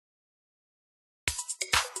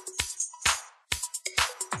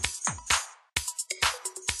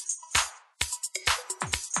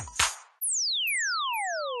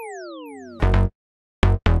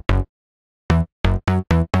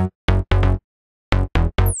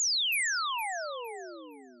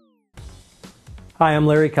Hi, I'm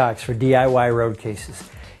Larry Cox for DIY Road Cases.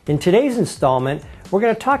 In today's installment, we're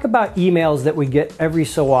going to talk about emails that we get every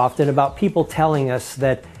so often about people telling us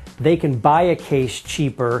that they can buy a case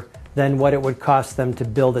cheaper than what it would cost them to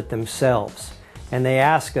build it themselves. And they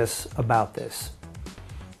ask us about this.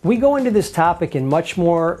 We go into this topic in much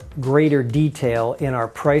more greater detail in our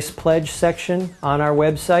price pledge section on our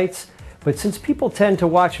websites, but since people tend to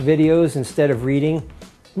watch videos instead of reading,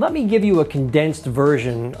 let me give you a condensed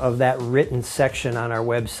version of that written section on our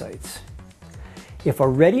websites. If a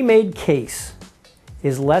ready-made case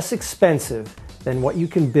is less expensive than what you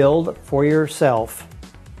can build for yourself,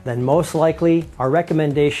 then most likely our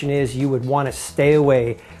recommendation is you would want to stay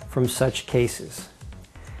away from such cases.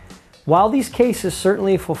 While these cases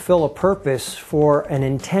certainly fulfill a purpose for an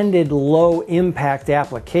intended low-impact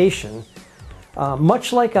application,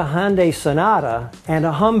 much like a Hyundai Sonata and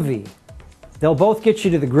a Humvee, they'll both get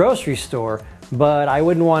you to the grocery store, but I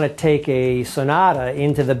wouldn't want to take a Sonata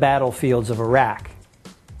into the battlefields of Iraq.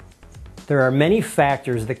 There are many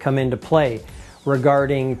factors that come into play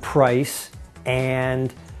regarding price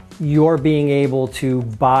and your being able to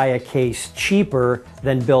buy a case cheaper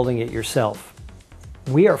than building it yourself.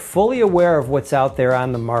 We are fully aware of what's out there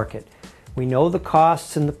on the market. We know the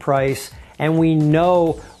costs and the price, and we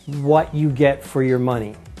know what you get for your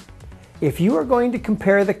money. If you are going to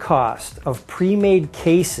compare the cost of pre-made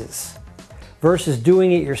cases versus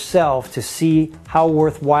doing it yourself to see how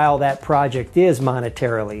worthwhile that project is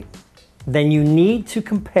monetarily, then you need to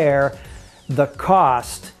compare the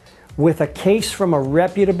cost with a case from a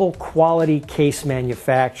reputable quality case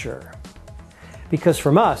manufacturer. Because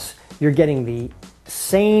from us, you're getting the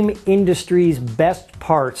same industry's best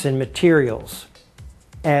parts and materials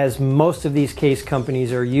as most of these case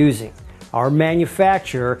companies are using. Our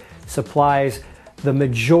manufacturer supplies the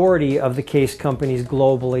majority of the case companies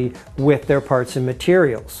globally with their parts and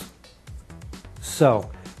materials. So,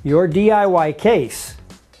 your DIY case,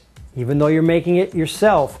 even though you're making it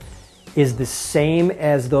yourself, is the same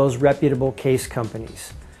as those reputable case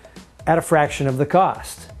companies at a fraction of the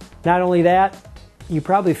cost. Not only that, you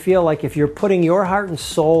probably feel like if you're putting your heart and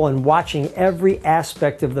soul and watching every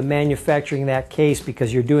aspect of the manufacturing of that case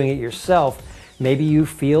because you're doing it yourself, maybe you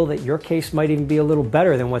feel that your case might even be a little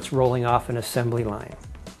better than what's rolling off an assembly line.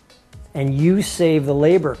 And you save the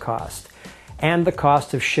labor cost and the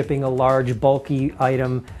cost of shipping a large bulky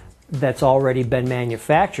item that's already been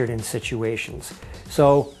manufactured in situations.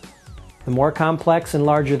 So the more complex and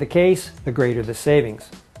larger the case, the greater the savings.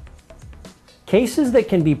 Cases that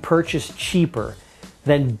can be purchased cheaper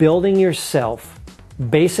than building yourself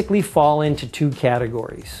basically fall into two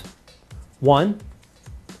categories. One,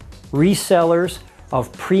 resellers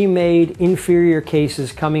of pre-made inferior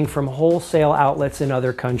cases coming from wholesale outlets in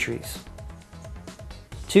other countries.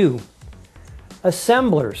 Two,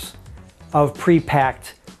 assemblers of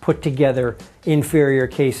pre-packed, put together inferior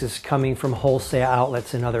cases coming from wholesale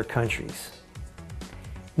outlets in other countries.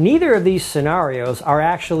 Neither of these scenarios are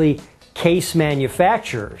actually case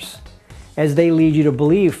manufacturers, as they lead you to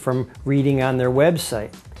believe from reading on their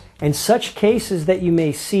website. And such cases that you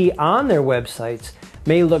may see on their websites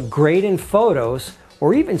may look great in photos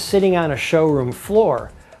or even sitting on a showroom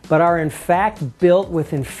floor, but are in fact built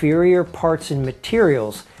with inferior parts and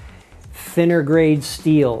materials, thinner grade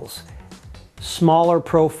steels, smaller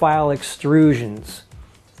profile extrusions.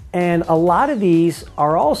 And a lot of these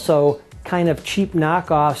are also kind of cheap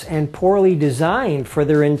knockoffs and poorly designed for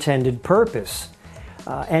their intended purpose,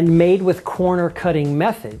 and made with corner cutting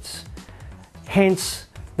methods. Hence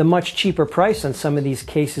the much cheaper price on some of these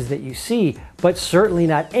cases that you see, but certainly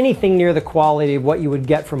not anything near the quality of what you would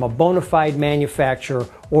get from a bona fide manufacturer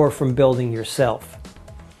or from building yourself.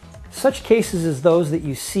 Such cases as those that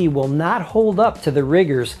you see will not hold up to the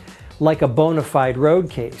rigors like a bona fide road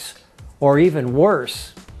case, or even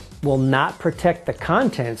worse, will not protect the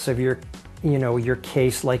contents of your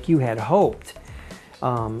case like you had hoped.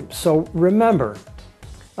 So remember,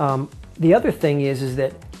 the other thing is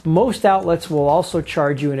that most outlets will also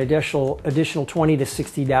charge you an additional $20 to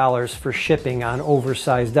 $60 for shipping on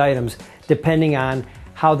oversized items, depending on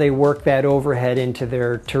how they work that overhead into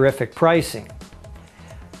their terrific pricing.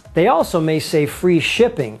 They also may say free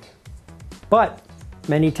shipping, but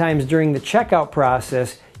many times during the checkout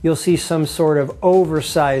process, you'll see some sort of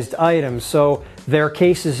oversized item. So their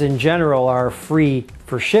cases in general are free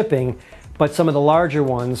for shipping, but some of the larger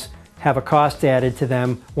ones have a cost added to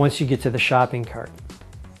them once you get to the shopping cart.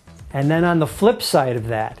 And then on the flip side of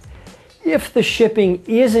that, if the shipping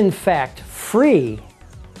is in fact free,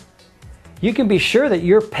 you can be sure that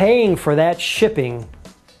you're paying for that shipping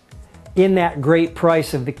in that great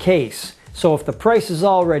price of the case. So if the price is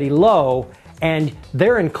already low and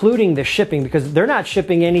they're including the shipping because they're not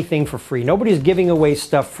shipping anything for free. Nobody's giving away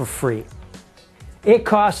stuff for free. It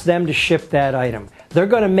costs them to ship that item. They're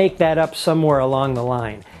going to make that up somewhere along the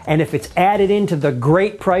line. And if it's added into the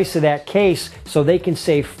great price of that case so they can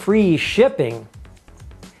say free shipping,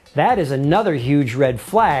 that is another huge red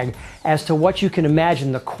flag as to what you can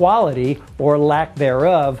imagine the quality or lack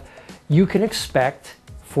thereof you can expect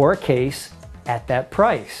for a case at that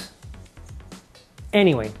price.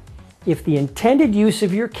 Anyway, if the intended use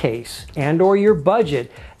of your case and or your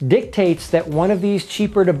budget dictates that one of these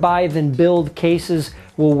cheaper to buy than build cases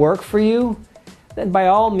will work for you, then by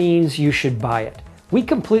all means you should buy it. We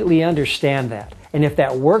completely understand that. And if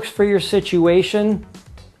that works for your situation,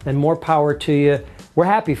 then more power to you. We're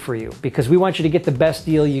happy for you because we want you to get the best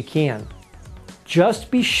deal you can. Just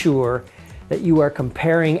be sure that you are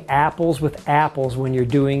comparing apples with apples when you're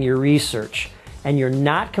doing your research. And you're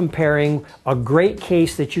not comparing a great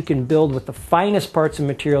case that you can build with the finest parts and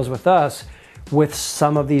materials with us with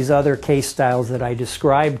some of these other case styles that I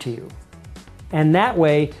described to you. And that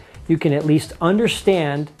way you can at least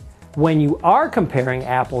understand when you are comparing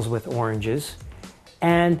apples with oranges,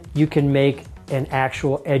 and you can make an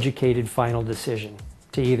actual educated final decision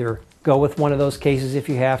to either go with one of those cases if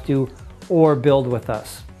you have to, or build with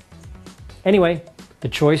us. Anyway, the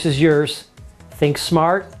choice is yours. Think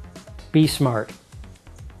smart, be smart.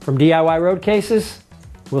 From DIY Road Cases,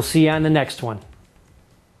 we'll see you on the next one.